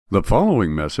The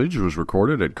following message was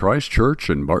recorded at Christ Church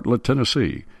in Bartlett,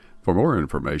 Tennessee. For more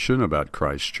information about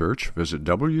Christ Church, visit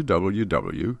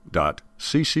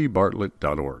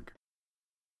www.ccbartlett.org.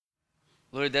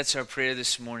 Lord, that's our prayer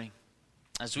this morning.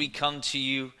 As we come to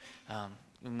you,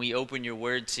 when we open your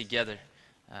word together,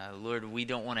 Lord, we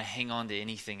don't want to hang on to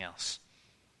anything else.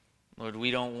 Lord,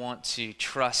 we don't want to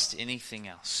trust anything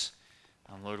else.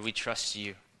 Lord, we trust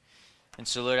you. And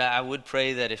so, Lord, I would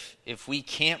pray that if we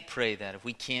can't pray that, if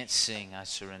we can't sing, I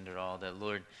surrender all, that,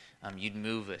 Lord, you'd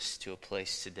move us to a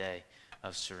place today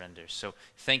of surrender. So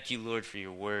thank you, Lord, for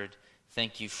your word.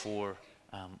 Thank you for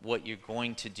what you're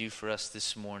going to do for us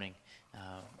this morning.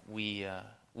 We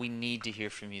need to hear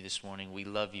from you this morning. We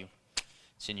love you.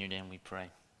 It's in your name we pray.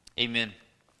 Amen.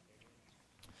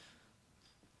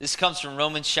 This comes from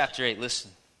Romans chapter 8.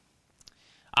 Listen.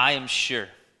 I am sure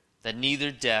that neither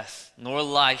death, nor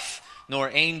life, nor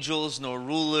angels, nor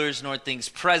rulers, nor things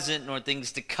present, nor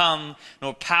things to come,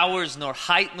 nor powers, nor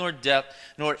height, nor depth,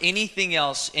 nor anything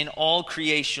else in all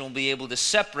creation will be able to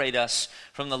separate us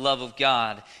from the love of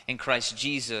God in Christ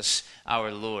Jesus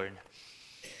our Lord.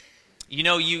 You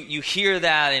know, you hear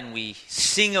that and we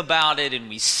sing about it and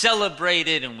we celebrate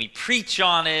it and we preach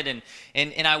on it. And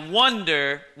I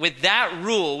wonder, with that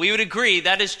rule, we would agree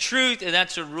that is truth and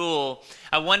that's a rule.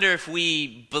 I wonder if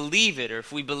we believe it or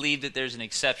if we believe that there's an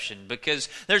exception. Because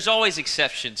there's always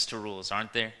exceptions to rules,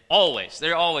 aren't there? Always.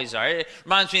 There always are. It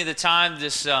reminds me of the time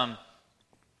this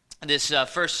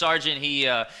first sergeant,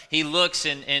 he looks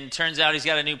and turns out he's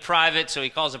got a new private, so he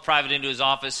calls a private into his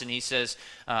office and he says,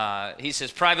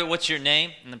 "Private, what's your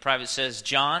name?" And the private says,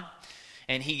 "John."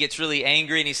 And he gets really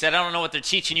angry and he said, "I don't know what they're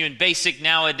teaching you in basic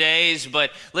nowadays,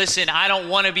 but listen, I don't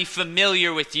want to be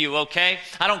familiar with you, okay?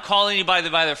 I don't call anybody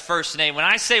by their first name. When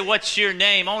I say, what's your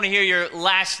name, I want to hear your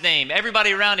last name.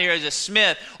 Everybody around here is a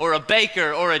Smith or a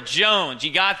Baker or a Jones.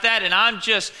 You got that? And I'm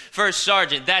just first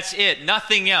sergeant. That's it.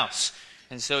 Nothing else."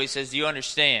 And so he says, "Do you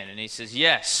understand?" And he says,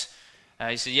 "Yes."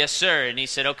 He said, "Yes, sir." And he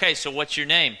said, "Okay, so what's your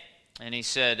name?" And he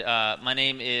said, "My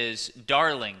name is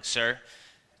Darling, sir.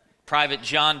 Private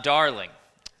John Darling."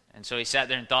 And so he sat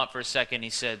there and thought for a second. He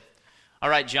said, "All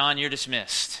right, John, you're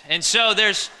dismissed." And so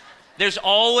there's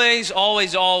always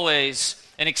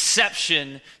an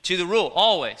exception to the rule,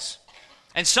 always.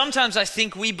 And sometimes I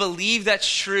think we believe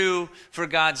that's true for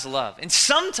God's love. And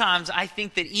sometimes I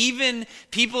think that even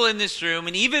people in this room,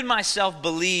 and even myself,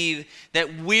 believe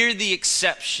that we're the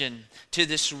exception to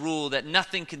this rule, that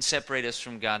nothing can separate us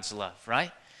from God's love,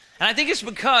 right? And I think it's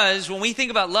because when we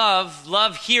think about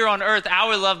love here on earth,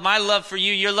 our love, my love for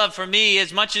you, your love for me,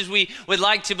 as much as we would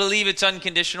like to believe it's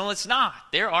unconditional, it's not.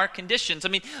 There are conditions. I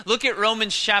mean, look at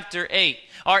Romans chapter 8.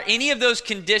 Are any of those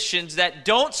conditions that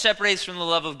don't separate us from the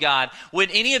love of God,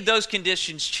 would any of those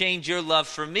conditions change your love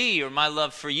for me or my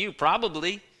love for you?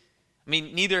 Probably. I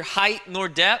mean, neither height nor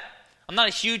depth. I'm not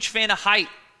a huge fan of height.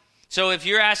 So if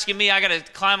you're asking me, I got to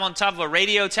climb on top of a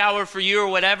radio tower for you or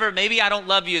whatever, maybe I don't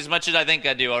love you as much as I think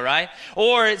I do, all right?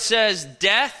 Or it says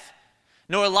death,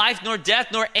 nor life, nor death,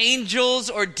 nor angels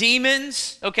or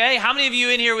demons, okay? How many of you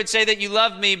in here would say that you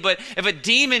love me, but if a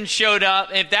demon showed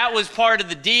up, if that was part of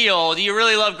the deal, do you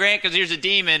really love Grant because here's a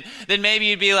demon, then maybe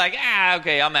you'd be like,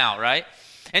 okay, I'm out, right?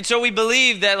 And so we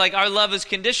believe that like our love is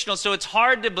conditional, so it's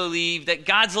hard to believe that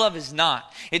God's love is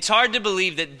not. It's hard to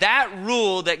believe that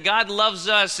rule that God loves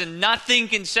us and nothing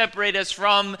can separate us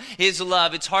from his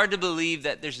love, it's hard to believe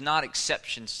that there's not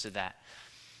exceptions to that.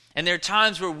 And there are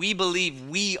times where we believe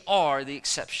we are the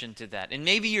exception to that. And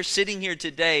maybe you're sitting here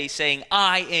today saying,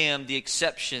 I am the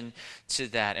exception to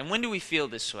that. And when do we feel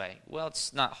this way? Well,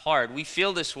 it's not hard. We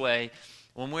feel this way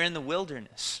when we're in the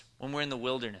wilderness.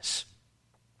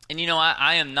 And you know,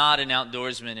 I am not an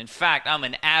outdoorsman. In fact, I'm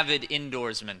an avid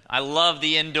indoorsman. I love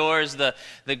the indoors, the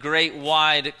great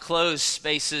wide closed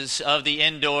spaces of the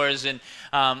indoors. And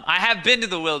I have been to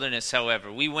the wilderness,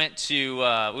 however. We went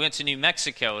to New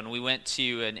Mexico and we went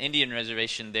to an Indian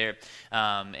reservation there.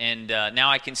 And now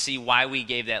I can see why we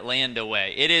gave that land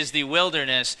away. It is the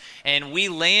wilderness, and we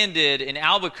landed in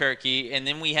Albuquerque, and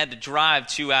then we had to drive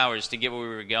 2 hours to get where we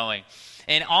were going.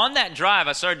 And on that drive,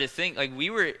 I started to think like we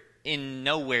were in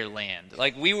nowhere land.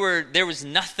 Like there was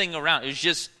nothing around. It was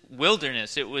just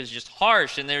wilderness. It was just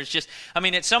harsh. And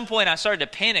at some point I started to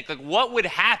panic. Like, what would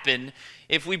happen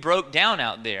if we broke down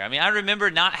out there? I mean, I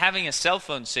remember not having a cell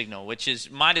phone signal,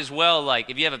 which might as well, like,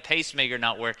 if you have a pacemaker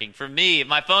not working. For me, if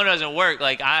my phone doesn't work,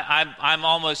 like, I'm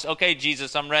almost, okay,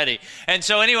 Jesus, I'm ready. And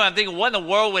so anyway, I'm thinking, what in the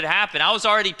world would happen? I was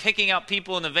already picking out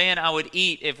people in the van I would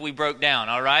eat if we broke down,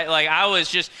 all right? Like,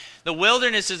 the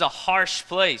wilderness is a harsh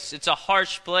place. It's a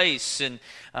harsh place, and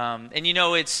you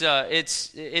know, it's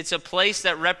a place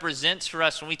that represents for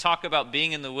us when we talk about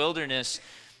being in the wilderness.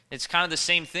 It's kind of the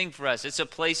same thing for us. It's a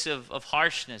place of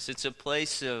harshness. It's a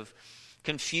place of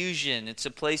confusion. It's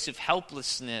a place of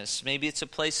helplessness. Maybe it's a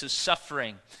place of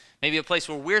suffering. Maybe a place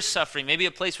where we're suffering. Maybe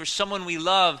a place where someone we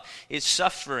love is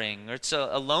suffering. Or it's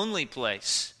a lonely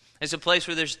place. It's a place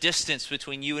where there's distance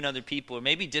between you and other people, or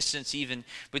maybe distance even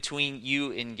between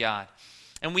you and God.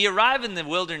 And we arrive in the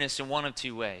wilderness in one of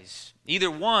two ways. Either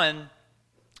one,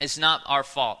 it's not our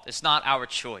fault. It's not our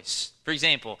choice. For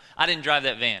example, I didn't drive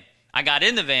that van. I got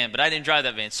in the van, but I didn't drive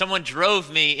that van. Someone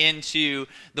drove me into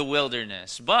the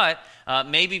wilderness. But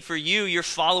maybe for you, you're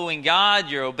following God,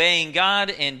 you're obeying God,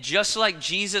 and just like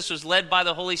Jesus was led by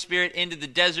the Holy Spirit into the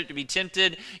desert to be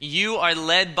tempted, you are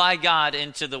led by God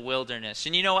into the wilderness.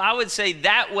 And I would say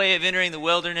that way of entering the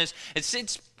wilderness,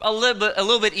 it's a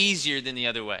little bit easier than the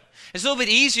other way. It's a little bit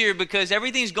easier because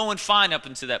everything's going fine up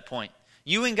until that point.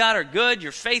 You and God are good,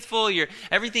 you're faithful,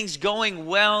 everything's going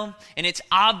well, and it's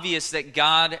obvious that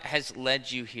God has led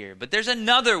you here. But there's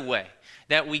another way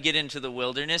that we get into the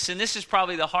wilderness, and this is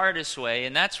probably the hardest way,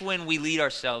 and that's when we lead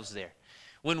ourselves there.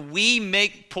 When we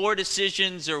make poor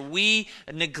decisions, or we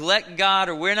neglect God,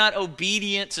 or we're not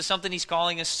obedient to something He's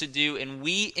calling us to do, and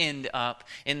we end up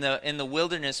in the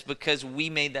wilderness because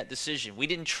we made that decision. We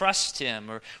didn't trust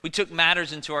Him, or we took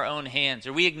matters into our own hands,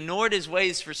 or we ignored His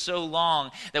ways for so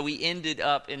long that we ended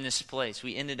up in this place.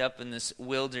 We ended up in this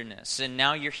wilderness, and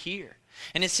now you're here.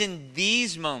 And it's in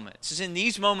these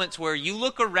moments where you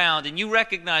look around and you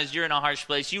recognize you're in a harsh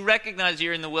place. You recognize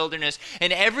you're in the wilderness,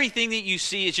 and everything that you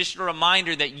see is just a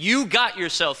reminder that you got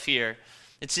yourself here.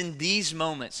 It's in these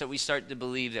moments that we start to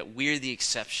believe that we're the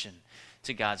exception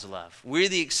to God's love. We're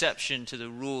the exception to the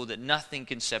rule that nothing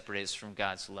can separate us from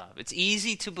God's love. It's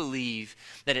easy to believe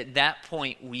that at that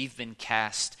point we've been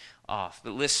cast off.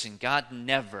 But listen, God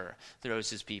never throws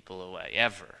His people away,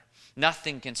 ever.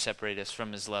 Nothing can separate us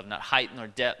from His love, not height, nor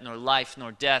depth, nor life,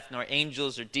 nor death, nor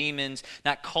angels or demons,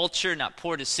 not culture, not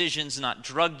poor decisions, not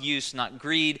drug use, not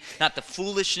greed, not the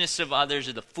foolishness of others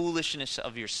or the foolishness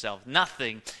of yourself.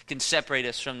 Nothing can separate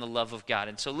us from the love of God.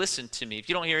 And so listen to me. If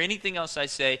you don't hear anything else I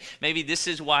say, maybe this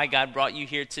is why God brought you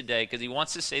here today, because He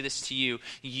wants to say this to you.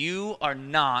 You are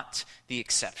not the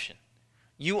exception.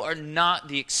 You are not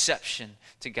the exception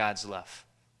to God's love.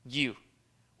 You.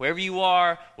 Wherever you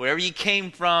are, wherever you came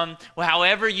from,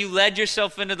 however you led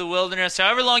yourself into the wilderness,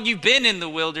 however long you've been in the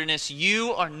wilderness,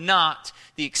 you are not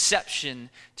the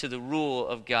exception to the rule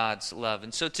of God's love.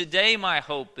 And so today my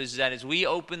hope is that as we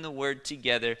open the Word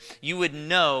together, you would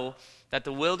know that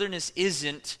the wilderness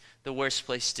isn't the worst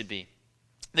place to be.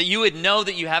 That you would know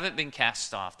that you haven't been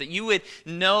cast off. That you would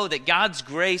know that God's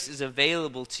grace is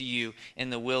available to you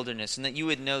in the wilderness. And that you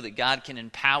would know that God can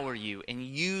empower you and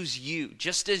use you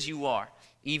just as you are,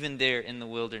 even there in the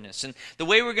wilderness. And the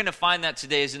way we're going to find that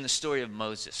today is in the story of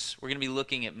Moses. We're going to be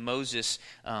looking at Moses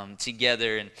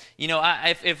together. And,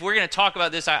 if we're going to talk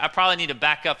about this, I probably need to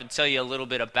back up and tell you a little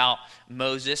bit about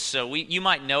Moses. So you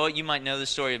might know it. You might know the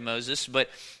story of Moses. But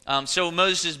so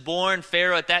Moses is born.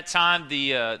 Pharaoh at that time,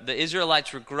 the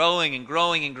Israelites were growing and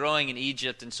growing and growing in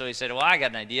Egypt. And so he said, well, I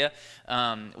got an idea.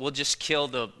 We'll just kill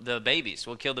the babies.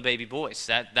 We'll kill the baby boys.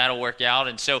 That'll work out.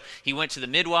 And so he went to the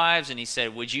midwives and he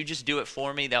said, would you just do it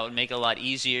for me? That would make it a lot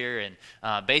easier.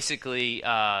 And basically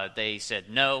they said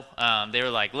no. They were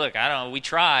like, look, I don't know, we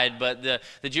tried, but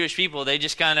the Jewish people, they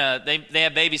just kind of, they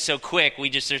have babies so quick,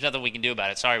 there's nothing we can do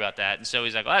about it. Sorry about that. And so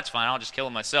he's like, well, that's fine. I'll just kill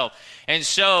them myself. And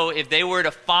so if they were to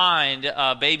find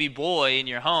a baby boy in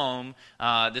your home,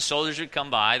 the soldiers would come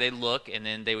by, they'd look, and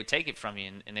then they would take it from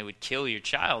you, and they would kill your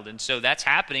child. And so that's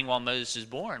happening while Moses is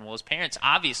born. Well, his parents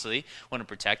obviously want to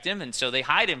protect him, and so they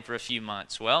hide him for a few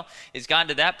months. Well, it's gotten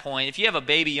to that point. If you have a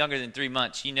baby younger than 3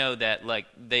 months, you know that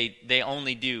they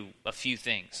only do a few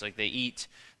things. Like they eat,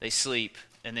 they sleep,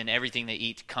 and then everything they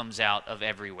eat comes out of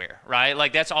everywhere, right?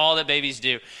 Like that's all that babies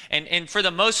do. And for the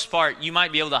most part, you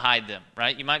might be able to hide them,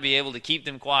 right? You might be able to keep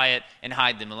them quiet and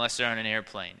hide them unless they're on an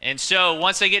airplane. And so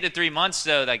once they get to 3 months,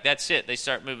 though, that's it. They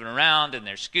start moving around and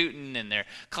they're scooting and they're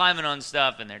climbing on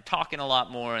stuff and they're talking a lot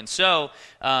more. And so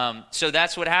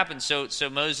that's what happens. So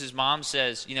Moses' mom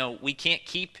says, we can't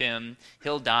keep him.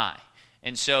 He'll die.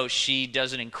 And so she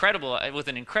does with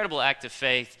an incredible act of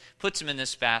faith, puts him in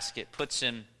this basket, puts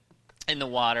him in the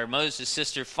water. Moses'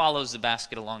 sister follows the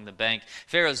basket along the bank.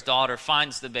 Pharaoh's daughter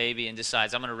finds the baby and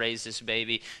decides, I'm going to raise this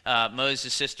baby.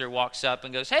 Moses' sister walks up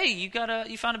and goes, hey, you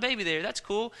found a baby there. That's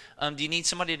cool. Do you need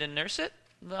somebody to nurse it?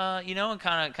 And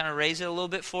kind of raise it a little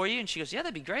bit for you? And she goes, yeah,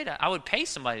 that'd be great. I would pay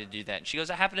somebody to do that. And she goes,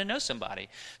 I happen to know somebody.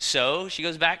 So she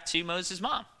goes back to Moses'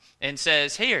 mom and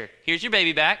says, here's your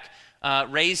baby back.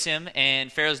 raise him,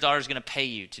 and Pharaoh's daughter is going to pay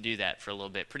you to do that for a little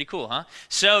bit. Pretty cool, huh?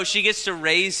 So she gets to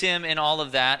raise him and all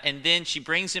of that, and then she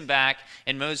brings him back,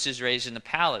 and Moses is raised in the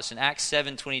palace. In Acts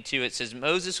 7:22, it says,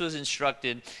 Moses was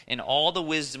instructed in all the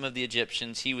wisdom of the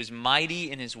Egyptians. He was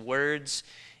mighty in his words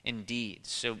and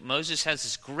deeds. So Moses has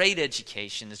this great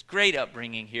education, this great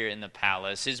upbringing here in the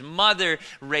palace. His mother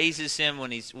raises him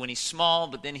when he's small,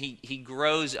 but then he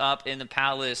grows up in the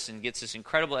palace and gets this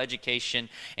incredible education,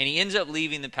 and he ends up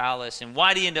leaving the palace. And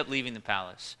why did he end up leaving the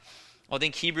palace? Well, I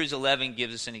think Hebrews 11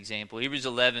 gives us an example. Hebrews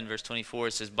 11, verse 24,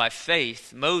 says, by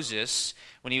faith, Moses,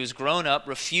 when he was grown up,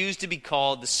 refused to be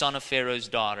called the son of Pharaoh's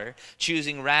daughter,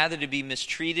 choosing rather to be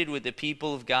mistreated with the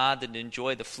people of God than to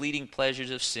enjoy the fleeting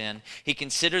pleasures of sin. He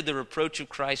considered the reproach of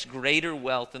Christ greater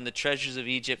wealth than the treasures of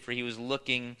Egypt, for he was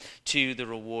looking to the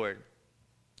reward.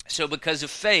 So because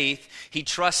of faith, he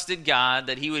trusted God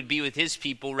that he would be with his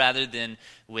people rather than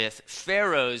with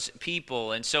Pharaoh's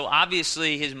people. And so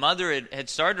obviously his mother had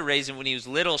started to raise him when he was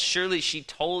little. Surely she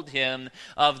told him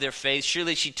of their faith.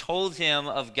 Surely she told him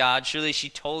of God. Surely she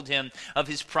told him of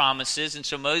his promises. And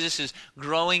so Moses is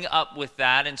growing up with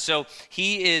that. And so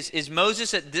is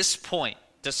Moses at this point,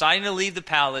 deciding to leave the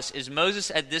palace, is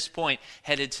Moses at this point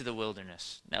headed to the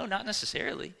wilderness? No, not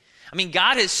necessarily. I mean,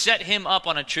 God has set him up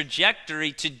on a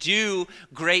trajectory to do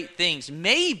great things.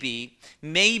 Maybe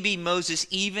Moses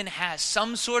even has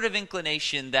some sort of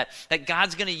inclination that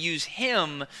God's going to use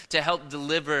him to help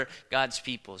deliver God's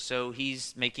people. So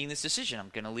he's making this decision.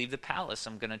 I'm going to leave the palace.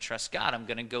 I'm going to trust God. I'm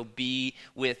going to go be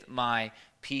with my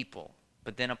people.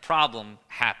 But then a problem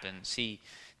happens. He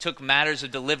took matters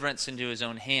of deliverance into his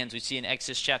own hands. We see in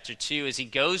Exodus chapter 2, as he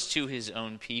goes to his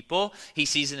own people, he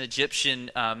sees an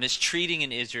Egyptian mistreating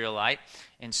an Israelite,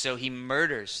 and so he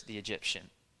murders the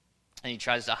Egyptian. And he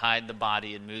tries to hide the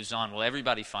body and moves on. Well,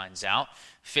 everybody finds out.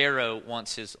 Pharaoh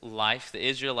wants his life. The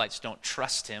Israelites don't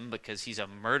trust him because he's a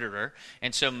murderer.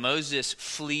 And so Moses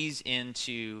flees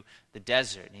into the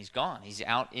desert, and he's gone. He's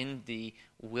out in the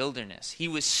wilderness. He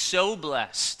was so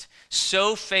blessed,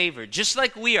 so favored, just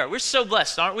like we are. We're so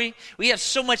blessed, aren't we? We have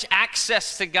so much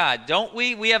access to God, don't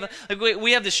we? We have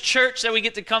this church that we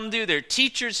get to come to. There are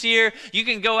teachers here. You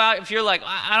can go out if you're like,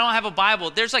 I don't have a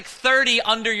Bible. There's like 30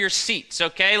 under your seats,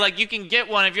 okay? Like you can get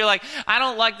one if you're like, I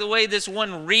don't like the way this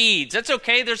one reads. That's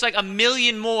okay. There's like a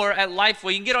million more at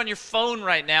Lifeway. You can get on your phone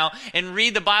right now and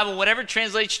read the Bible, whatever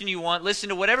translation you want. Listen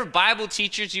to whatever Bible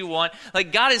teachers you want.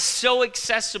 Like God is so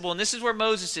accessible, and this is where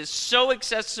Moses is so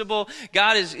accessible.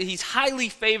 He's highly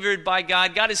favored by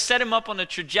God. God has set him up on a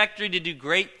trajectory to do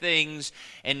great things,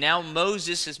 and now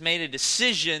Moses has made a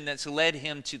decision that's led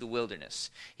him to the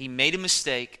wilderness. He made a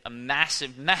mistake, a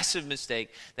massive, massive mistake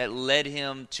that led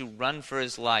him to run for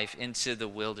his life into the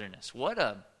wilderness. What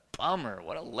a bummer,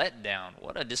 what a letdown,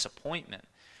 what a disappointment.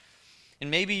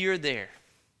 And maybe you're there.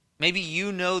 Maybe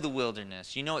you know the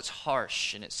wilderness. You know it's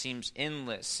harsh and it seems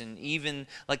endless and even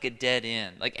like a dead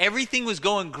end. Like everything was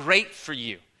going great for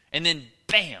you, and then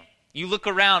bam, you look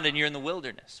around and you're in the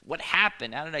wilderness. What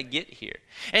happened? How did I get here?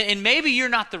 And maybe you're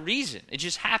not the reason. It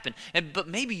just happened. But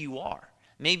maybe you are.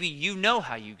 Maybe you know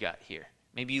how you got here.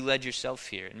 Maybe you led yourself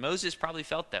here. And Moses probably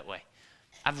felt that way.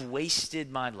 I've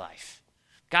wasted my life.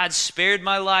 God spared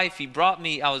my life. He brought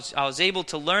me. I was able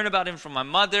to learn about him from my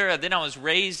mother. Then I was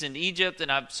raised in Egypt, and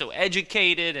I'm so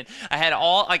educated, and I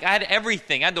had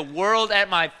everything. I had the world at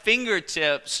my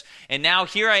fingertips, and now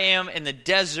here I am in the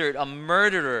desert, a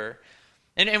murderer.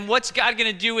 And what's God going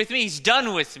to do with me? He's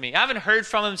done with me. I haven't heard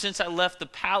from him since I left the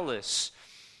palace.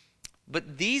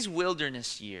 But these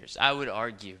wilderness years, I would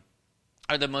argue,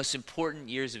 are the most important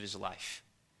years of his life.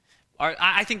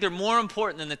 I think they're more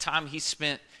important than the time he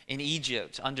spent in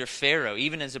Egypt under Pharaoh,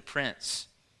 even as a prince.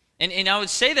 And I would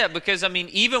say that because,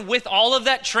 even with all of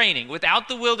that training, without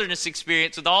the wilderness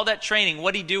experience, with all that training,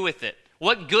 what did he do with it?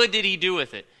 What good did he do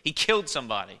with it? He killed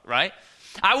somebody, right?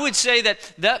 I would say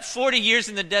that 40 years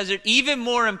in the desert, even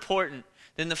more important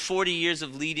than the 40 years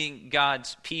of leading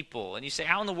God's people. And you say,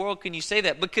 how in the world can you say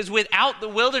that? Because without the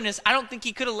wilderness, I don't think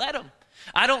he could have led them.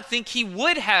 I don't think he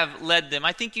would have led them.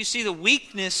 I think you see the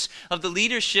weakness of the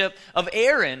leadership of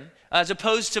Aaron as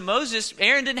opposed to Moses.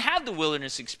 Aaron didn't have the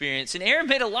wilderness experience, and Aaron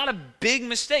made a lot of big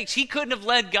mistakes. He couldn't have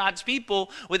led God's people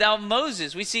without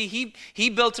Moses. We see he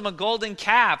built him a golden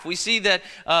calf. We see that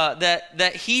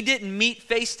he didn't meet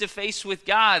face to face with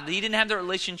God. He didn't have the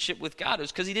relationship with God. It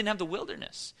was because he didn't have the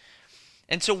wilderness.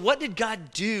 And so what did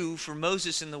God do for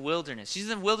Moses in the wilderness? He's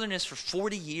in the wilderness for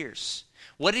 40 years.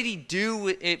 What did he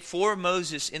do for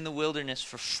Moses in the wilderness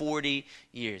for 40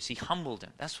 years? He humbled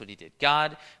him. That's what he did.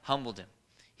 God humbled him.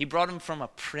 He brought him from a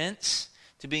prince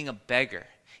to being a beggar.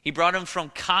 He brought him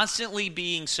from constantly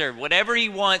being served, whatever he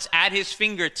wants at his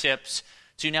fingertips,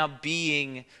 to now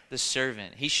being the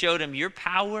servant. He showed him your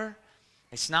power,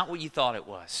 it's not what you thought it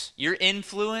was. Your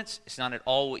influence, it's not at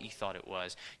all what you thought it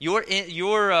was. Your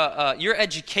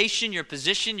education, your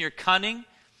position, your cunning,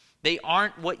 they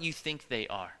aren't what you think they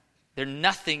are. They're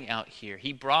nothing out here.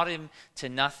 He brought him to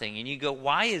nothing. And you go,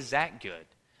 why is that good?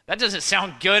 That doesn't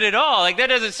sound good at all. Like, that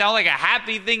doesn't sound like a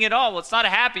happy thing at all. Well, it's not a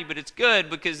happy, but it's good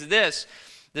because this.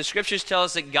 The scriptures tell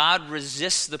us that God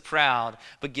resists the proud,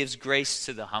 but gives grace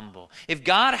to the humble. If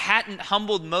God hadn't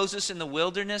humbled Moses in the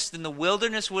wilderness, then the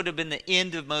wilderness would have been the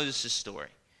end of Moses' story.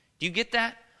 Do you get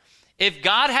that? If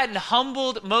God hadn't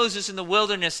humbled Moses in the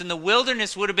wilderness, then the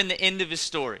wilderness would have been the end of his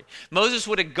story. Moses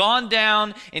would have gone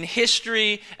down in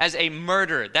history as a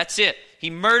murderer. That's it. He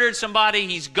murdered somebody.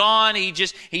 He's gone. He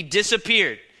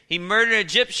disappeared. He murdered an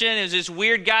Egyptian. It was this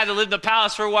weird guy that lived in the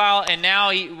palace for a while, and now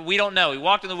we don't know. He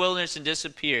walked in the wilderness and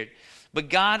disappeared. But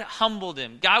God humbled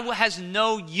him. God has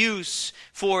no use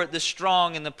for the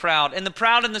strong and the proud. And the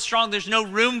proud and the strong, there's no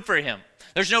room for him.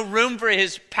 There's no room for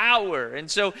his power.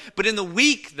 And so, but in the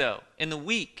weak, though,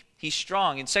 he's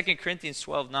strong. In 2 Corinthians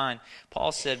 12:9,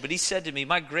 Paul said, "But he said to me,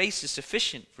 my grace is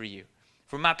sufficient for you.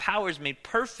 For my power is made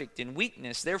perfect in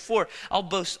weakness. Therefore, I'll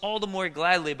boast all the more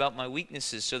gladly about my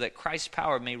weaknesses so that Christ's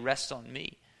power may rest on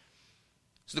me."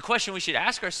 So the question we should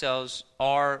ask ourselves,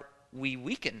 are we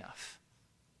weak enough?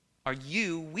 Are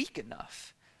you weak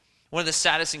enough? One of the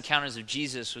saddest encounters of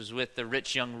Jesus was with the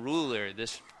rich young ruler.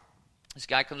 This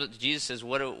guy comes up to Jesus and says,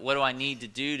 what do I need to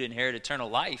do to inherit eternal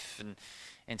life?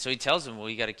 And so he tells him, well,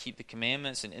 you got to keep the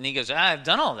commandments. And he goes, I've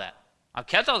done all that. I've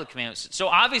kept all the commandments. So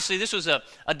obviously this was a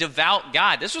devout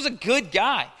guy. This was a good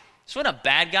guy. This wasn't a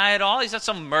bad guy at all. He's not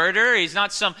some murderer. He's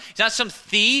not some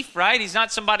thief, right? He's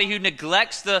not somebody who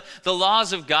neglects the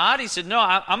laws of God. He said, no,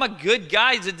 I'm a good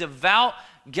guy. He's a devout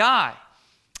guy.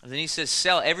 And then he says,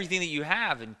 sell everything that you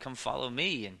have and come follow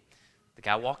me. And the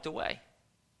guy walked away.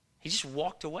 He just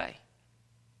walked away.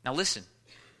 Now listen,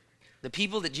 the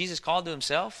people that Jesus called to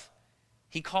himself,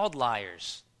 he called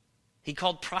liars. He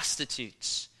called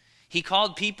prostitutes. He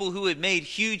called people who had made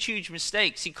huge, huge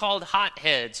mistakes. He called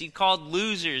hotheads. He called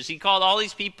losers. He called all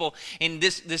these people. And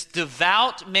this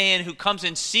devout man who comes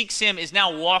and seeks him is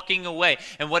now walking away.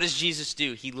 And what does Jesus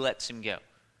do? He lets him go.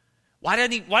 Why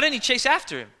didn't he chase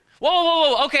after him?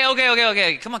 Whoa.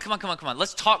 Okay. Come on.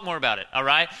 Let's talk more about it, all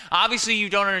right? Obviously, you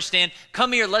don't understand.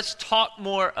 Come here, let's talk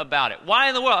more about it. Why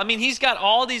in the world? I mean, he's got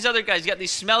all these other guys. He's got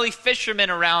these smelly fishermen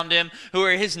around him who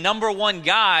are his number one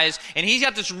guys, and he's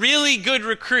got this really good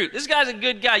recruit. This guy's a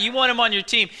good guy. You want him on your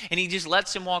team, and he just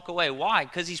lets him walk away. Why?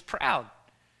 Because he's proud.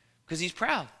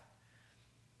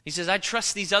 He says, I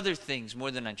trust these other things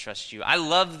more than I trust you. I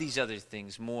love these other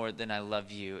things more than I love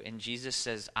you. And Jesus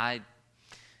says, I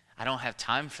don't have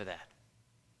time for that.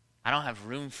 I don't have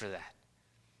room for that.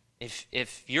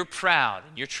 If you're proud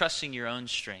and you're trusting your own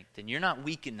strength, then you're not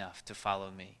weak enough to follow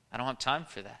me. I don't have time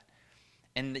for that.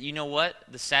 And you know what?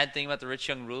 The sad thing about the rich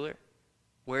young ruler,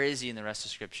 where is he in the rest of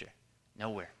Scripture?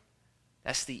 Nowhere.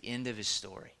 That's the end of his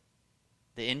story.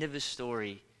 The end of his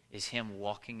story is him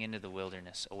walking into the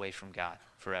wilderness away from God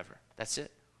forever. That's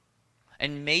it.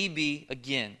 And maybe,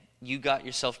 again, you got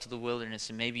yourself to the wilderness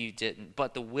and maybe you didn't.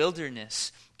 But the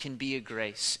wilderness can be a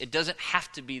grace. It doesn't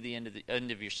have to be the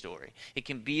end of your story. It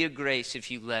can be a grace if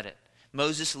you let it.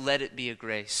 Moses let it be a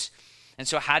grace. And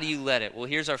so how do you let it? Well,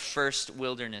 here's our first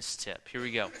wilderness tip. Here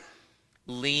we go.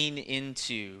 Lean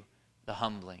into the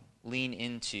humbling. Lean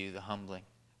into the humbling.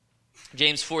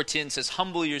 James 4:10 says,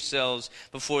 humble yourselves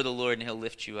before the Lord and he'll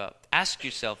lift you up. Ask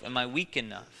yourself, am I weak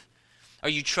enough? Are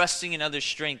you trusting in others'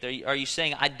 strength? Are you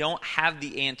saying, I don't have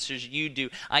the answers, you do.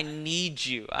 I need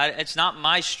you. It's not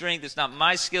my strength. It's not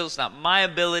my skills. It's not my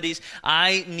abilities.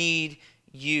 I need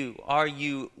you. Are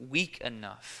you weak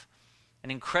enough?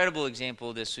 An incredible example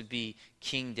of this would be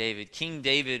King David. King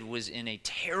David was in a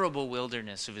terrible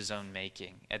wilderness of his own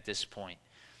making at this point.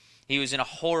 He was in a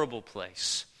horrible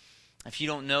place. If you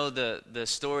don't know the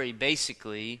story,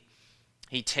 basically,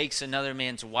 he takes another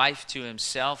man's wife to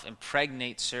himself,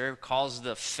 impregnates her, calls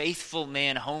the faithful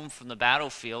man home from the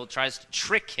battlefield, tries to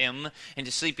trick him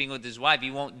into sleeping with his wife. He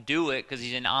won't do it because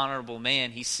he's an honorable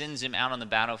man. He sends him out on the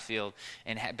battlefield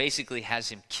and basically has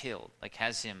him killed, like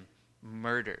has him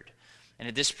murdered. And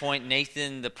at this point,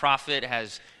 Nathan the prophet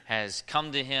has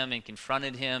come to him and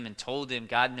confronted him and told him,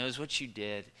 God knows what you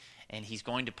did and he's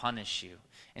going to punish you.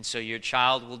 And so your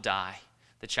child will die.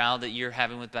 The child that you're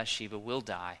having with Bathsheba will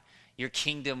die. Your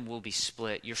kingdom will be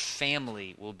split. Your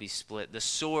family will be split. The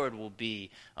sword will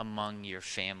be among your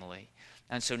family.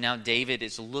 And so now David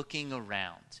is looking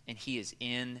around, and he is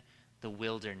in the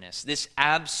wilderness. This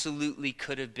absolutely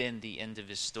could have been the end of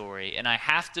his story. And I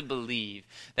have to believe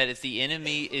that if the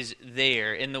enemy is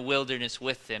there in the wilderness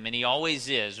with him, and he always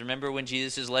is, remember when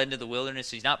Jesus is led into the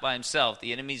wilderness, he's not by himself,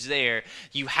 the enemy's there.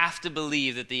 You have to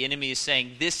believe that the enemy is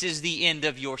saying, this is the end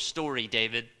of your story,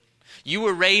 David. You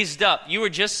were raised up. You were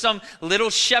just some little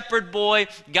shepherd boy.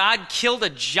 God killed a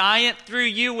giant through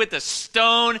you with a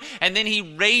stone, and then he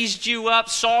raised you up.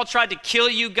 Saul tried to kill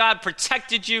you. God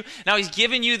protected you. Now he's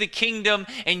given you the kingdom,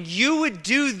 and you would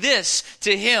do this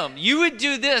to him. You would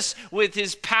do this with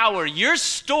his power. Your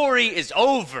story is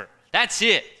over. That's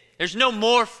it. There's no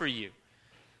more for you.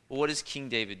 Well, what does King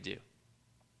David do?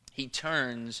 He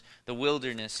turns the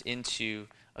wilderness into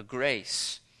a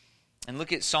grace. And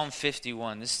look at Psalm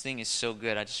 51. This thing is so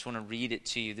good. I just want to read it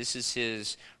to you. This is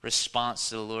his response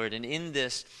to the Lord. And in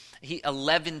this,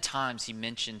 11 times he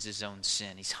mentions his own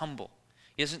sin. He's humble.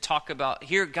 He doesn't talk about,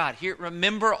 here, God, here,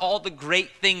 remember all the great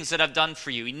things that I've done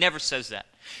for you. He never says that.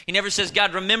 He never says,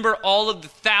 God, remember all of the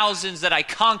thousands that I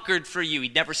conquered for you. He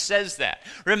never says that.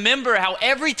 Remember how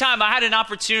every time I had an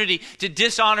opportunity to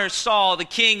dishonor Saul, the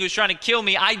king who was trying to kill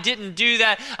me, I didn't do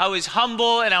that. I was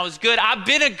humble and I was good. I've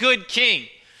been a good king.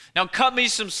 Now cut me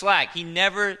some slack. He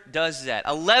never does that.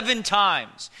 11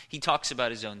 times he talks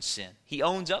about his own sin. He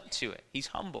owns up to it. He's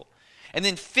humble. And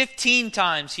then 15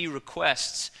 times he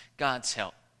requests God's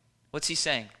help. What's he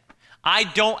saying? I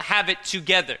don't have it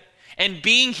together. And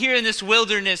being here in this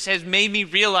wilderness has made me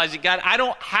realize that, God, I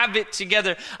don't have it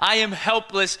together. I am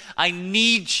helpless. I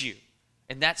need you.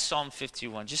 And that's Psalm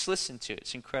 51. Just listen to it.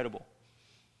 It's incredible.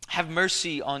 Have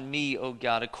mercy on me, O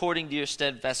God, according to your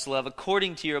steadfast love,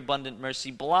 according to your abundant mercy.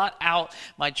 Blot out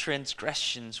my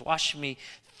transgressions. Wash me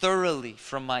thoroughly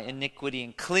from my iniquity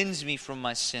and cleanse me from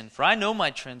my sin. For I know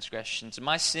my transgressions, and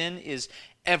my sin is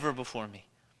ever before me.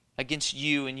 Against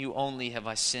you and you only have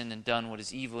I sinned and done what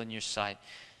is evil in your sight,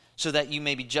 so that you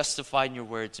may be justified in your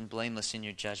words and blameless in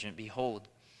your judgment. Behold,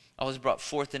 I was brought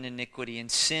forth in iniquity,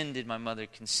 and sin did my mother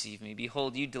conceive me.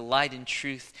 Behold, you delight in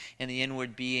truth in the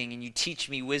inward being, and you teach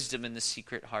me wisdom in the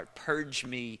secret heart. Purge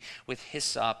me with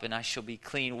hyssop, and I shall be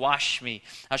clean. Wash me,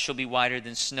 I shall be whiter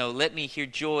than snow. Let me hear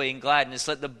joy and gladness.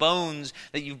 Let the bones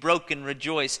that you've broken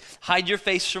rejoice. Hide your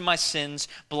face from my sins.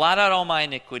 Blot out all my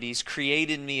iniquities. Create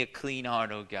in me a clean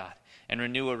heart, O God, and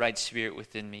renew a right spirit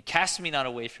within me. Cast me not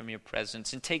away from your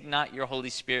presence, and take not your Holy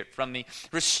Spirit from me.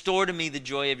 Restore to me the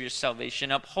joy of your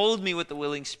salvation. Uphold me with a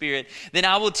willing spirit. Then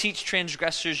I will teach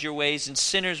transgressors your ways, and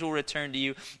sinners will return to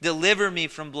you. Deliver me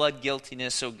from blood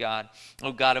guiltiness, O God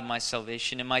of my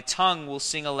salvation. And my tongue will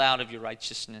sing aloud of your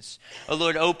righteousness. O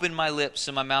Lord, open my lips,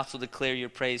 and my mouth will declare your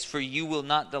praise. For you will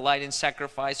not delight in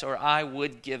sacrifice, or I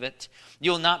would give it.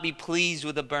 You will not be pleased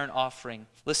with a burnt offering.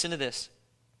 Listen to this.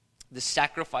 The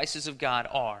sacrifices of God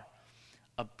are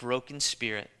a broken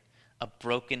spirit, a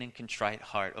broken and contrite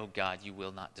heart. Oh God, you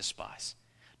will not despise.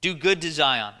 Do good to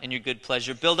Zion in your good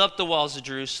pleasure. Build up the walls of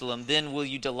Jerusalem. Then will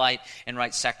you delight in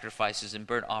right sacrifices and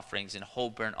burnt offerings and whole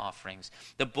burnt offerings.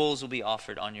 The bulls will be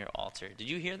offered on your altar. Did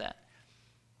you hear that?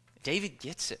 David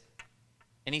gets it.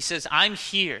 And he says, I'm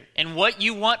here. And what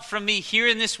you want from me here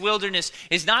in this wilderness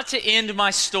is not to end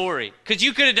my story. Because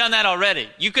you could have done that already.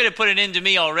 You could have put an end to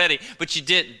me already, but you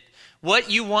didn't.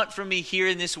 What you want from me here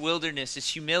in this wilderness is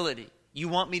humility. You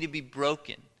want me to be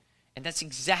broken. And that's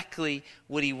exactly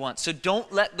what he wants. So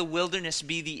don't let the wilderness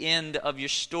be the end of your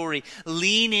story.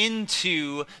 Lean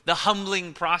into the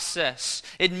humbling process.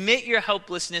 Admit your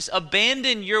helplessness.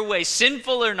 Abandon your way,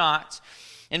 sinful or not,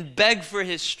 and beg for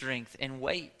his strength and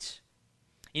wait.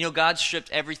 You know, God stripped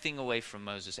everything away from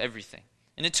Moses, everything.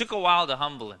 And it took a while to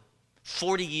humble him.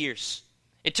 40 years.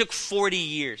 It took 40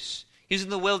 years. He was in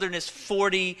the wilderness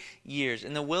 40 years.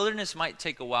 And the wilderness might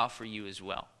take a while for you as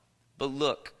well. But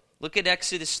look at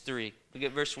Exodus 3. Look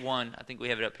at verse 1. I think we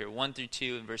have it up here. 1 through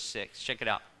 2 and verse 6. Check it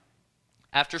out.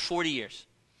 After 40 years,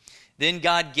 then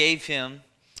God gave him,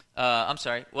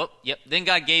 Then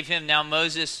God gave him, now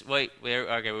Moses, we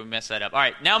messed that up. All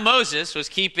right, now Moses was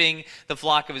keeping the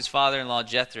flock of his father-in-law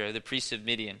Jethro, the priest of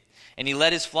Midian. And he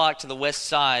led his flock to the west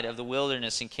side of the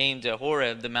wilderness and came to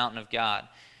Horeb, the mountain of God.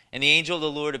 And the angel of the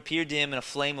Lord appeared to him in a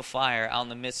flame of fire out in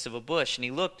the midst of a bush. And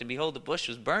he looked, and behold, the bush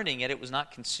was burning, yet it was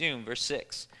not consumed. Verse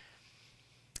 6.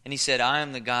 And he said, I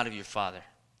am the God of your father,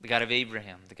 the God of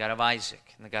Abraham, the God of Isaac,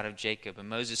 and the God of Jacob. And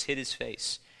Moses hid his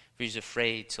face, for he was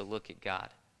afraid to look at God.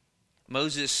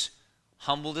 Moses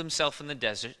humbled himself in the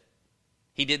desert.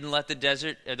 He didn't let the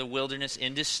desert or the wilderness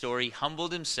end his story. He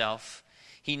humbled himself.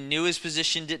 He knew his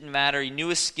position didn't matter. He knew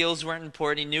his skills weren't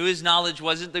important. He knew his knowledge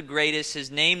wasn't the greatest. His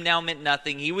name now meant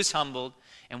nothing. He was humbled.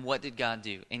 And what did God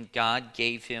do? And God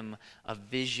gave him a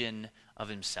vision of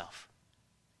himself.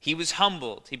 He was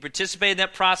humbled. He participated in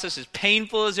that process, as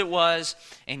painful as it was,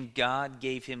 and God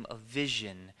gave him a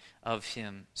vision of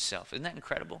himself. Isn't that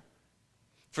incredible?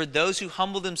 For those who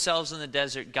humble themselves in the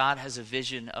desert, God has a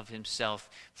vision of himself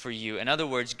for you. In other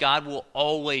words, God will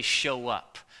always show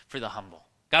up for the humble.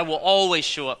 God will always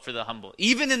show up for the humble.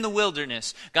 Even in the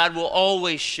wilderness, God will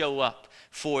always show up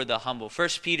for the humble.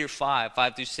 1 Peter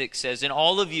 5:5-6 says, "And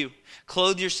all of you,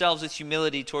 clothe yourselves with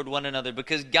humility toward one another,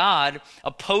 because God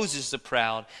opposes the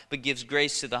proud, but gives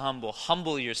grace to the humble.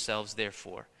 Humble yourselves,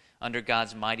 therefore, under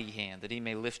God's mighty hand, that he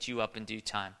may lift you up in due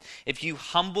time." If you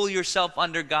humble yourself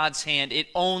under God's hand, it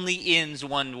only ends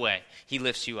one way. He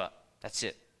lifts you up. That's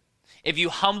it. If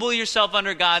you humble yourself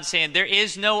under God's hand, there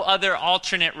is no other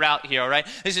alternate route here, all right?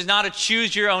 This is not a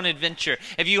choose your own adventure.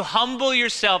 If you humble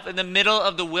yourself in the middle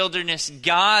of the wilderness,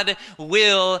 God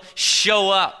will show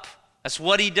up. That's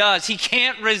what he does. He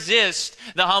can't resist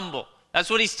the humble. That's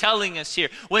what he's telling us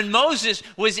here. When Moses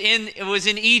was in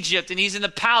Egypt and he's in the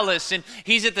palace and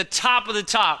he's at the top of the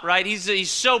top, right?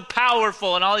 He's so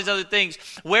powerful and all these other things.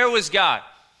 Where was God?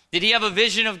 Did he have a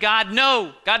vision of God?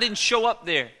 No, God didn't show up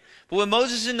there. But when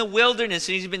Moses is in the wilderness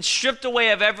and he's been stripped away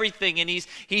of everything and he's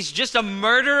just a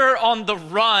murderer on the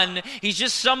run, he's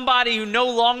just somebody who no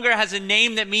longer has a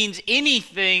name that means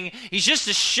anything, he's just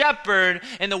a shepherd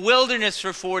in the wilderness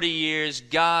for 40 years,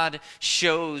 God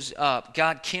shows up.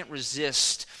 God can't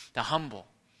resist the humble.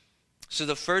 So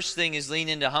the first thing is lean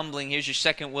into humbling. Here's your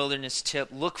second wilderness tip.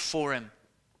 Look for him.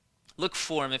 Look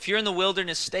for him. If you're in the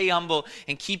wilderness, stay humble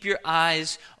and keep your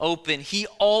eyes open. He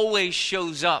always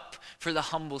shows up for the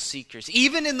humble seekers.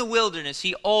 Even in the wilderness,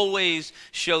 he always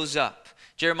shows up.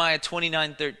 Jeremiah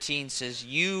 29:13 says,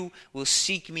 "You will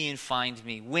seek me and find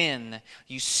me when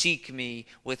you seek me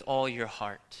with all your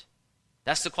heart."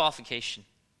 That's the qualification.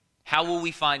 How will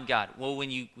we find God? Well, when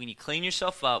you clean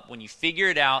yourself up, when you figure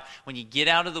it out, when you get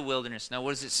out of the wilderness. Now,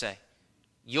 what does it say?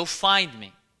 You'll find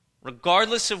me.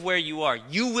 Regardless of where you are,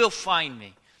 you will find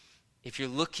me if you're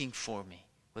looking for me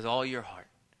with all your heart.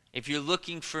 If you're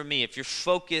looking for me, if you're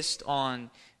focused on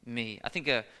me. I think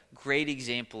a great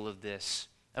example of this,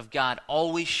 of God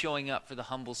always showing up for the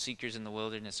humble seekers in the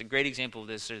wilderness, a great example of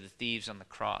this are the thieves on the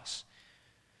cross.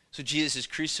 So Jesus is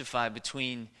crucified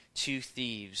between two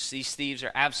thieves. These thieves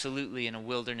are absolutely in a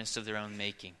wilderness of their own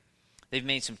making. They've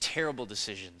made some terrible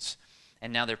decisions,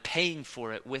 and now they're paying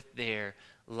for it with their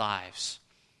lives.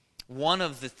 One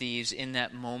of the thieves in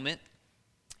that moment,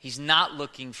 he's not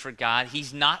looking for God.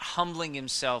 He's not humbling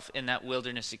himself in that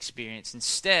wilderness experience.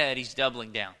 Instead, he's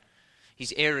doubling down.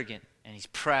 He's arrogant and he's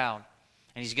proud,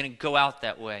 and he's going to go out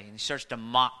that way. And he starts to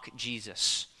mock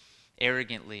Jesus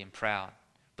arrogantly and proud.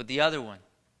 But the other one,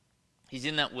 he's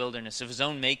in that wilderness of his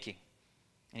own making,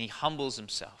 and he humbles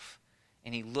himself,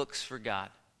 and he looks for God.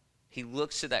 He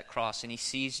looks to that cross, and he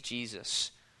sees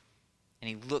Jesus, and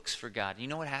he looks for God. You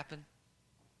know what happened?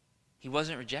 He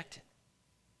wasn't rejected.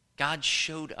 God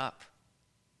showed up.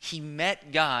 He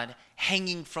met God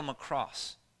hanging from a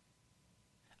cross.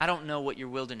 I don't know what your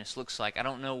wilderness looks like. I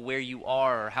don't know where you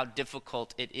are or how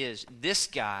difficult it is. This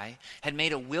guy had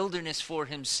made a wilderness for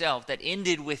himself that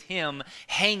ended with him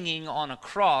hanging on a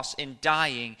cross and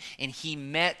dying, and he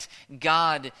met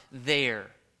God there.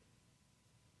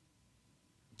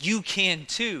 You can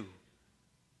too.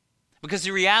 Because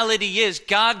the reality is,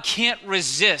 God can't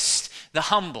resist the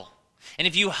humble. And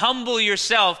if you humble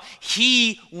yourself,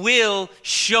 he will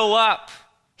show up.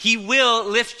 He will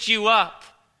lift you up.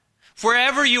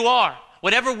 Wherever you are,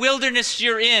 whatever wilderness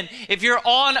you're in, if you're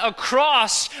on a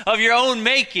cross of your own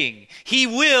making, he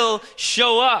will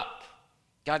show up.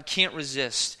 God can't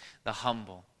resist the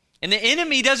humble. And the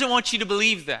enemy doesn't want you to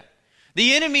believe that.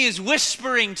 The enemy is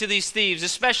whispering to these thieves,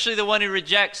 especially the one who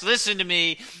rejects, listen to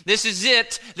me, this is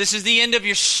it. This is the end of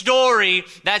your story.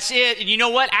 That's it. And you know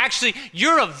what? Actually,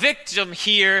 you're a victim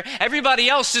here. Everybody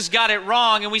else has got it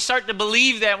wrong. And we start to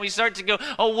believe that. And we start to go,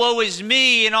 oh, woe is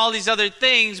me and all these other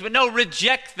things. But no,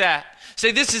 reject that.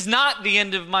 Say, this is not the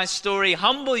end of my story.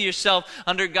 Humble yourself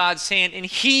under God's hand, and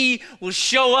he will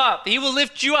show up. He will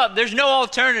lift you up. There's no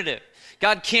alternative.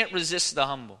 God can't resist the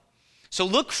humble. So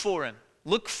look for him.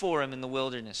 Look for him in the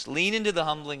wilderness. Lean into the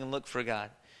humbling and look for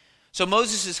God. So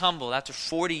Moses is humbled after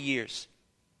 40 years.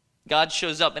 God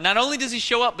shows up. And not only does he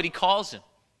show up, but he calls him.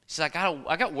 He's like,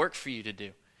 I got work for you to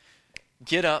do.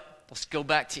 Get up. Let's go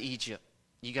back to Egypt.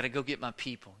 You got to go get my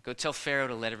people. Go tell Pharaoh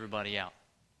to let everybody out.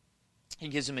 He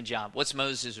gives him a job. What's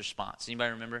Moses' response?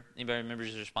 Anybody remember? Anybody remember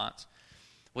his response?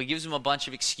 Well, he gives him a bunch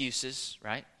of excuses,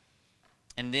 right?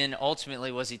 And then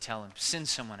ultimately, what does he tell him? Send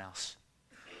someone else.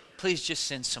 Please just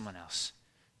send someone else.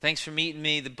 Thanks for meeting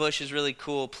me. The bush is really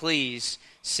cool. Please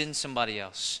send somebody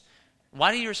else.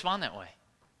 Why do you respond that way?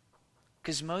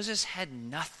 Because Moses had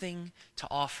nothing to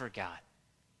offer God.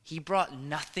 He brought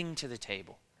nothing to the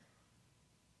table.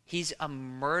 He's a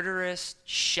murderous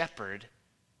shepherd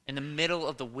in the middle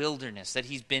of the wilderness that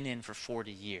he's been in for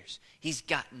 40 years. He's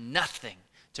got nothing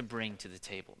to bring to the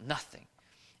table. Nothing.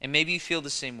 And maybe you feel the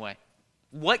same way.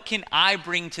 What can I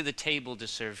bring to the table to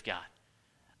serve God?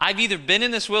 I've either been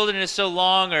in this wilderness so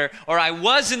long or I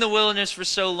was in the wilderness for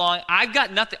so long. I've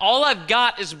got nothing. All I've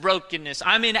got is brokenness.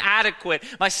 I'm inadequate.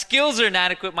 My skills are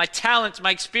inadequate. My talents, my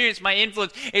experience, my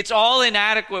influence, it's all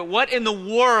inadequate. What in the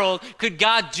world could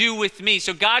God do with me?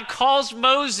 So God calls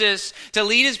Moses to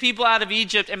lead his people out of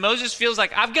Egypt, and Moses feels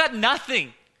like, I've got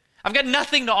nothing. I've got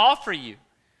nothing to offer you.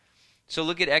 So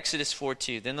look at Exodus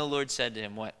 4:2. Then the Lord said to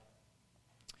him, what?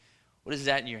 What is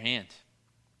that in your hand?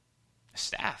 A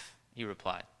staff, he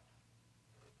replied.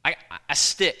 A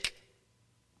stick.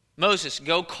 Moses,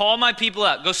 go call my people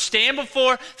out. Go stand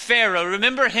before Pharaoh.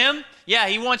 Remember him? Yeah,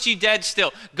 he wants you dead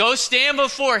still. Go stand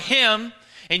before him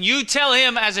and you tell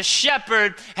him as a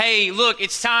shepherd, hey, look,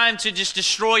 it's time to just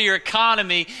destroy your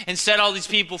economy and set all these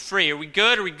people free. Are we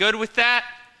good? Are we good with that?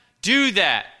 Do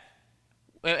that.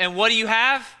 And what do you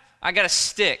have? I got a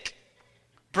stick.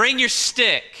 Bring your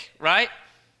stick, right?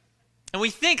 And we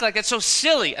think like that's so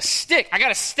silly. A stick. I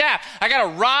got a staff. I got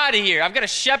a rod here. I've got a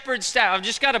shepherd's staff. I've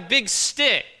just got a big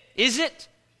stick. Is it?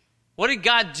 What did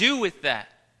God do with that?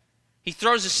 He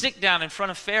throws a stick down in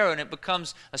front of Pharaoh and it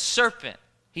becomes a serpent.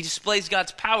 He displays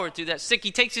God's power through that stick.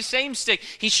 He takes the same stick.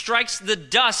 He strikes the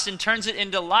dust and turns it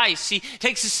into lice. He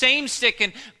takes the same stick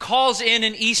and calls in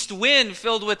an east wind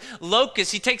filled with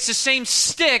locusts. He takes the same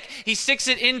stick. He sticks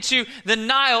it into the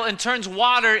Nile and turns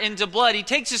water into blood. He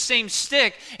takes the same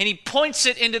stick and he points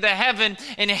it into the heaven,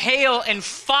 and hail and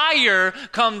fire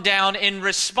come down in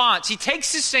response. He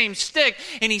takes the same stick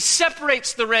and he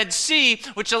separates the Red Sea,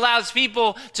 which allows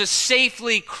people to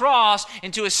safely cross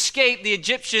and to escape the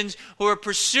Egyptians who are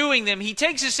pursuing them. He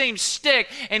takes the same stick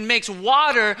and makes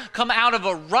water come out of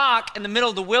a rock in the middle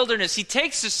of the wilderness. He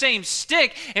takes the same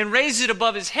stick and raises it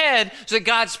above his head so that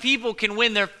God's people can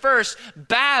win their first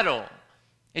battle.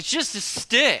 It's just a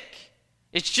stick.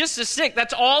 It's just a stick.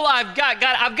 That's all I've got.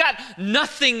 God, I've got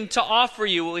nothing to offer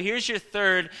you. Well, here's your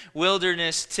third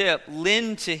wilderness tip.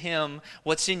 Lend to him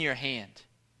what's in your hand.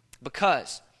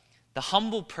 Because the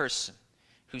humble person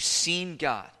who's seen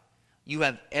God, you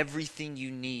have everything you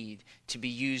need to be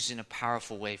used in a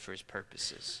powerful way for his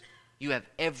purposes. You have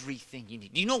everything you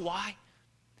need. Do you know why?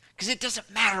 Because it doesn't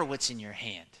matter what's in your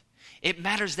hand. It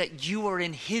matters that you are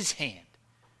in his hand.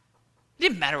 It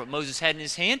didn't matter what Moses had in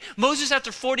his hand. Moses,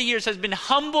 after 40 years, has been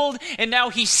humbled, and now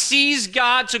he sees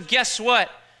God. So guess what?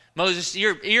 Moses,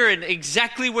 you're in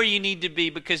exactly where you need to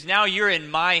be, because now you're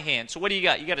in my hand. So what do you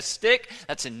got? You got a stick?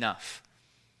 That's enough.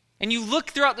 And you look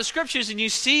throughout the scriptures and you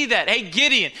see that. Hey,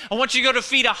 Gideon, I want you to go to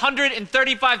feed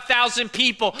 135,000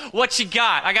 people. What you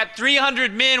got? I got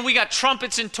 300 men. We got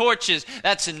trumpets and torches.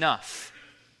 That's enough.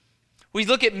 We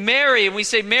look at Mary and we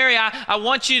say, Mary, I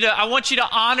want you to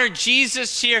honor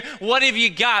Jesus here. What have you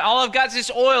got? All I've got is this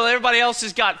oil. Everybody else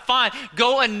has got. Fine.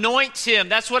 Go anoint him.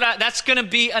 That's going to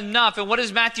be enough. And what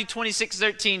is Matthew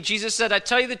 26:13? Jesus said, I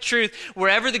tell you the truth,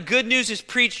 wherever the good news is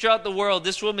preached throughout the world,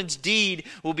 this woman's deed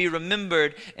will be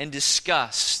remembered and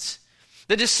discussed.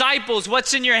 The disciples,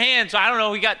 what's in your hands? I don't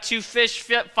know, we got 2 fish,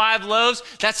 5 loaves.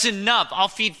 That's enough. I'll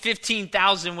feed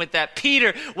 15,000 with that.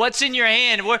 Peter, what's in your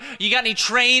hand? You got any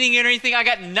training or anything? I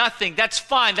got nothing. That's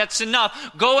fine. That's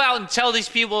enough. Go out and tell these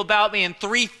people about me. And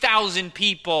 3,000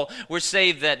 people were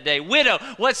saved that day. Widow,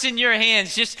 what's in your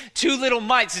hands? Just 2 little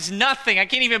mites. It's nothing. I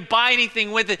can't even buy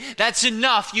anything with it. That's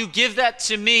enough. You give that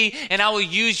to me and I will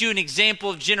use you an example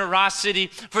of generosity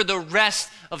for the rest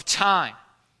of time.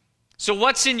 So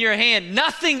what's in your hand?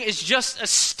 Nothing is just a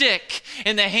stick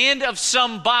in the hand of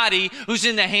somebody who's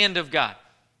in the hand of God.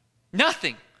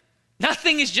 Nothing.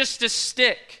 Nothing is just a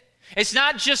stick. It's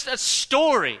not just a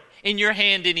story in your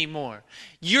hand anymore.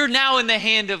 You're now in the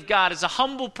hand of God. As a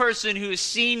humble person who has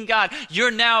seen God,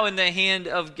 you're now in the hand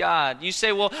of God. You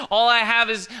say, well, all I have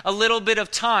is a little bit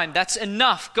of time. That's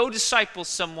enough. Go disciple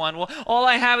someone. Well, all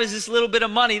I have is this little bit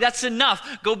of money. That's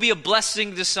enough. Go be a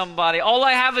blessing to somebody. All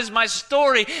I have is my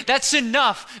story. That's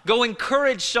enough. Go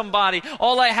encourage somebody.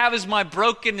 All I have is my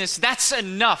brokenness. That's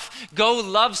enough. Go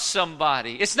love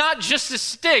somebody. It's not just a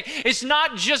stick. It's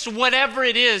not just whatever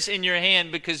it is in your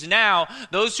hand, because now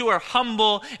those who are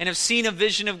humble and have seen a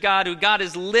vision of God, who God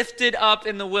has lifted up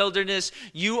in the wilderness,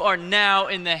 you are now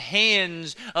in the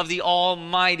hands of the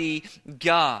Almighty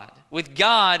God. With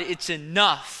God, it's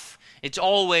enough. It's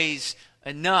always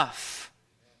enough.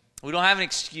 We don't have an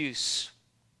excuse.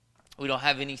 We don't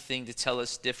have anything to tell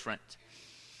us different.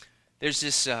 There's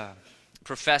this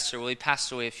professor, well, he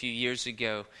passed away a few years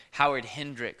ago, Howard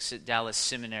Hendricks at Dallas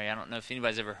Seminary. I don't know if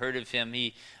anybody's ever heard of him.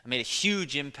 He made a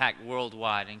huge impact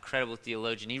worldwide, incredible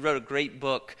theologian. He wrote a great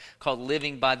book called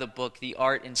Living by the Book, The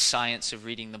Art and Science of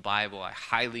Reading the Bible. I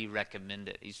highly recommend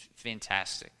it. He's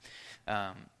fantastic.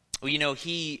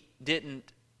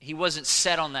 He wasn't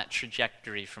set on that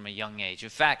trajectory from a young age.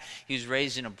 In fact, he was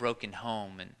raised in a broken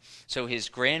home, and so his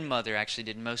grandmother actually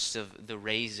did most of the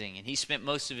raising, and he spent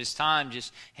most of his time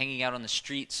just hanging out on the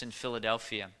streets in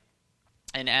Philadelphia.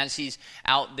 And as he's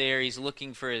out there, he's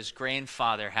looking for his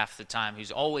grandfather half the time,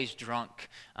 who's always drunk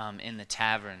in the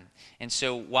tavern. And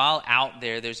so while out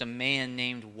there, there's a man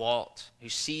named Walt who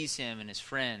sees him and his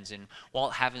friends. And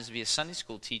Walt happens to be a Sunday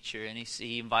school teacher, and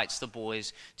he invites the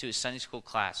boys to his Sunday school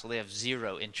class. Well, they have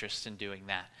zero interest in doing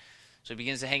that. So he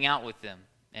begins to hang out with them.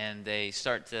 And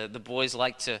the boys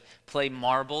like to play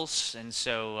marbles, and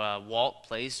so Walt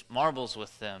plays marbles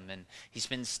with them, and he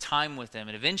spends time with them.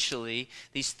 And eventually,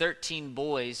 these 13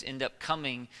 boys end up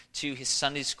coming to his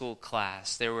Sunday school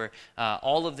class.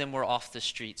 All of them were off the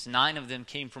streets. 9 of them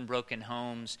came from broken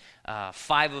homes.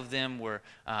 5 of them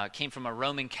came from a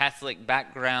Roman Catholic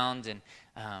background, and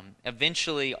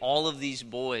eventually, all of these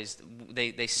boys,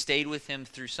 they stayed with him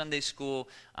through Sunday school.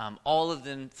 All of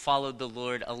them followed the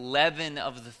Lord. 11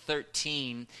 of the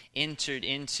 13 entered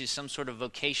into some sort of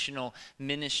vocational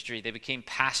ministry. They became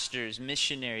pastors,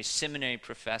 missionaries, seminary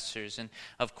professors, and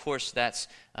of course, that's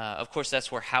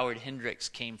where Howard Hendricks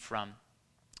came from.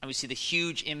 And we see the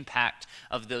huge impact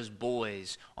of those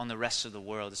boys on the rest of the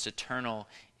world. This eternal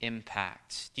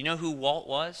impact. Do you know who Walt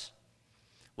was?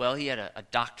 Well, he had a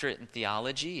doctorate in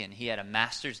theology, and he had a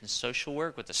master's in social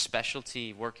work with a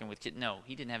specialty working with kids. No,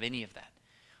 he didn't have any of that.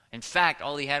 In fact,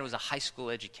 all he had was a high school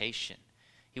education.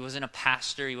 He wasn't a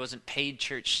pastor. He wasn't paid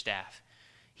church staff.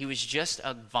 He was just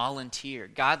a volunteer.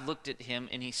 God looked at him,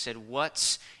 and he said,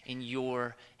 "What's in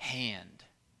your hand?"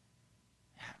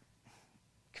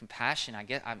 Compassion, I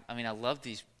guess. I love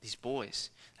these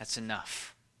boys. That's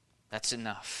enough. That's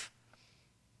enough.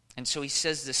 And so he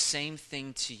says the same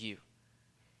thing to you.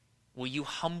 Will you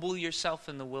humble yourself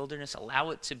in the wilderness? Allow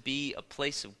it to be a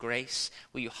place of grace.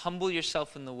 Will you humble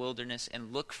yourself in the wilderness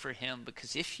and look for him?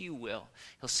 Because if you will,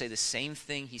 he'll say the same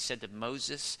thing he said to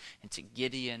Moses and to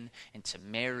Gideon and to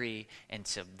Mary and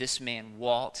to this man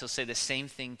Walt. He'll say the same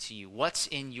thing to you. What's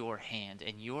in your hand?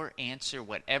 And your answer,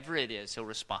 whatever it is, he'll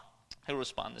respond. He'll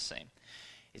respond the same.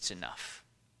 It's enough.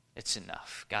 It's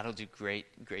enough. God will do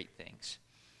great, great things.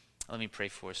 Let me pray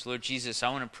for us. Lord Jesus, I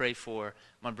want to pray for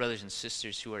my brothers and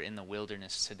sisters who are in the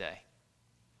wilderness today.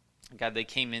 God, they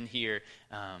came in here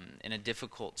in a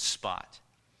difficult spot.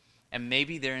 And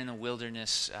maybe they're in the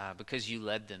wilderness because you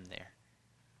led them there.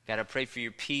 God, I pray for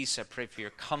your peace. I pray for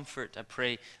your comfort. I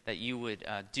pray that you would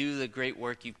do the great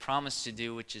work you promised to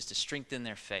do, which is to strengthen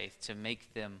their faith, to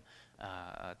make them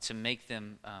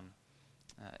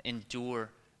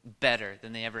endure better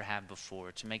than they ever have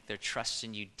before, to make their trust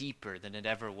in you deeper than it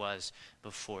ever was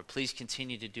before. Please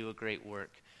continue to do a great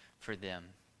work for them.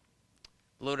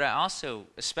 Lord, I also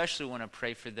especially want to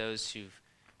pray for those who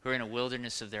are in a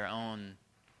wilderness of their own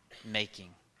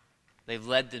making. They've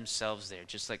led themselves there,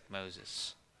 just like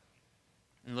Moses.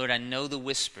 And Lord, I know the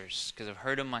whispers, because I've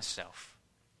heard them myself,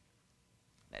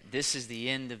 that this is the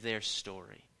end of their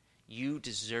story. You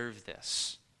deserve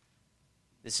this.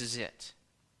 This is it.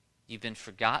 You've been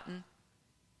forgotten,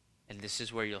 and this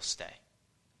is where you'll stay.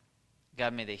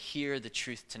 God, may they hear the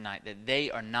truth tonight, that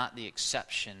they are not the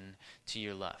exception to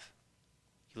your love.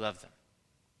 You love them.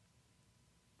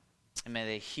 And may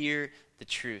they hear the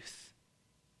truth,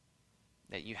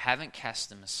 that you haven't cast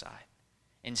them aside.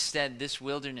 Instead, this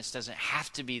wilderness doesn't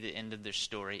have to be the end of their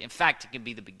story. In fact, it can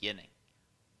be the beginning.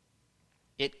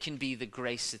 It can be the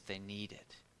grace that they needed.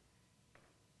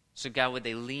 So God, would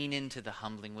they lean into the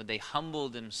humbling? Would they humble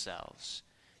themselves?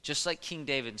 Just like King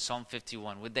David in Psalm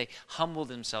 51, would they humble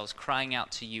themselves, crying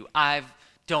out to you, I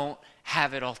don't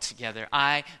have it all together.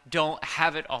 I don't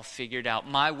have it all figured out.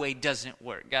 My way doesn't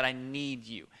work. God, I need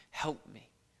you. Help me.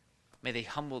 May they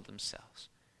humble themselves.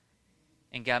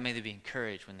 And God, may they be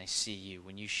encouraged when they see you,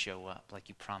 when you show up like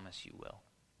you promise you will.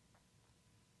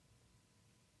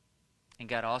 And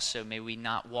God, also, may we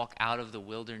not walk out of the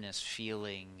wilderness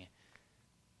feeling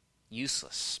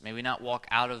useless. May we not walk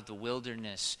out of the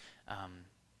wilderness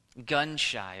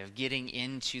gun-shy of getting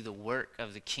into the work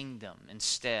of the kingdom.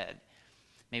 Instead,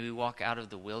 may we walk out of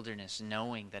the wilderness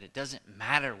knowing that it doesn't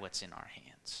matter what's in our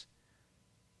hands.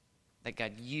 That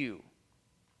God, you,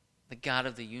 the God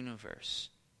of the universe,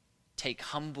 take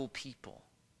humble people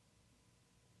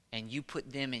and you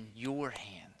put them in your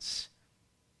hands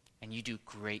and you do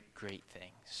great, great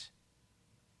things.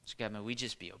 So God, may we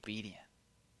just be obedient.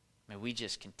 May we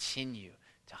just continue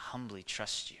to humbly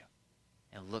trust you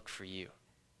and look for you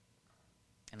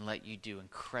and let you do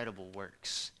incredible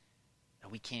works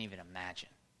that we can't even imagine.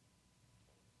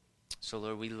 So,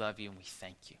 Lord, we love you and we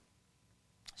thank you.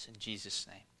 It's in Jesus'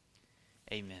 name.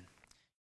 Amen.